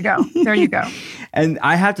 There you go. There you go. And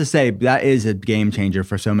I have to say, that is a game changer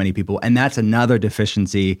for so many people. And that's another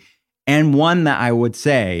deficiency. And one that I would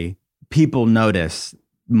say people notice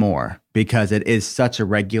more because it is such a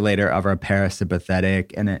regulator of our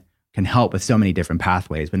parasympathetic, and it can help with so many different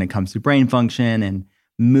pathways when it comes to brain function and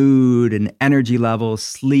mood and energy levels,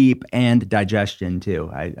 sleep, and digestion too.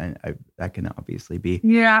 That can obviously be.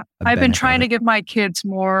 Yeah. I've been benefit trying of to it. give my kids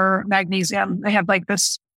more magnesium. They have like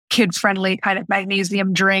this kid-friendly kind of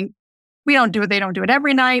magnesium drink. They don't do it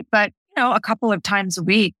every night, but a couple of times a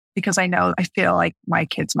week, because I feel like my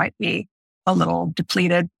kids might be a little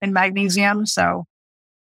depleted in magnesium. So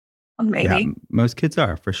maybe. Yeah, most kids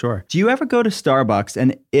are, for sure. Do you ever go to Starbucks?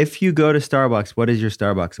 And if you go to Starbucks, what is your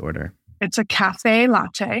Starbucks order? It's a cafe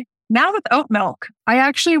latte. Now with oat milk. I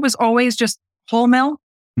actually was always just whole milk,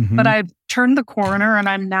 but I've turned the corner and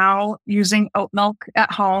I'm now using oat milk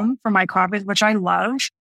at home for my coffees, which I love.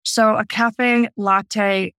 So a cafe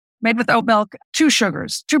latte made with oat milk, 2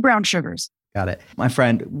 brown sugars. Got it. My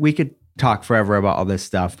friend, we could talk forever about all this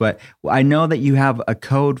stuff, but I know that you have a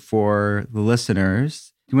code for the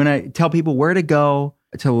listeners. You want to tell people where to go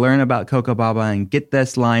to learn about Cocoa Baba and get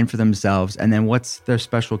this line for themselves, and then what's their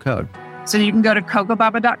special code? So you can go to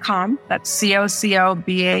cocobaba.com. That's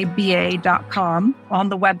COCOBABA.com. On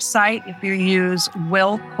the website, if you use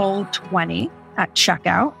WillCole20 at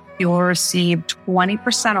checkout, you'll receive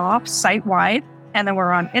 20% off site-wide. And then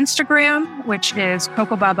we're on Instagram, which is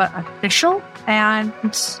Cocoa Baba Official. And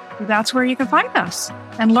that's where you can find us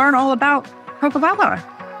and learn all about Cocoa Baba,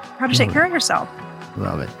 how to take care of yourself.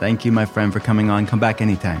 Love it. Thank you, my friend, for coming on. Come back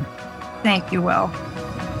anytime. Thank you, Will.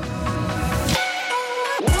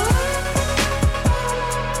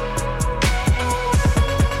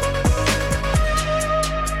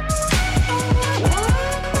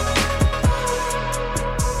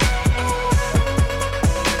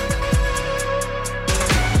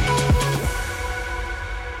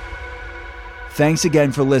 Thanks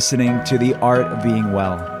again for listening to The Art of Being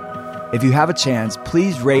Well. If you have a chance,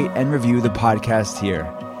 please rate and review the podcast here.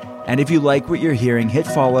 And if you like what you're hearing, hit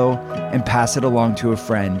follow and pass it along to a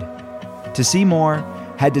friend. To see more,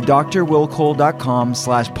 head to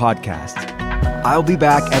drwillcole.com/podcast. I'll be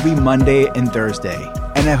back every Monday and Thursday,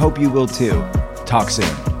 and I hope you will too. Talk soon.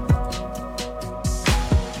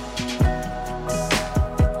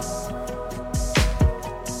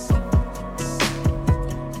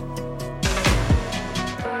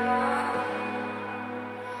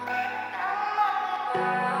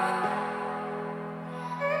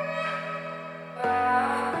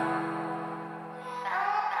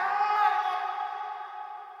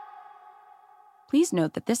 Please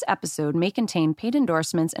note that this episode may contain paid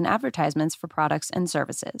endorsements and advertisements for products and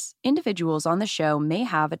services. Individuals on the show may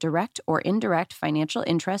have a direct or indirect financial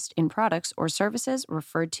interest in products or services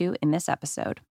referred to in this episode.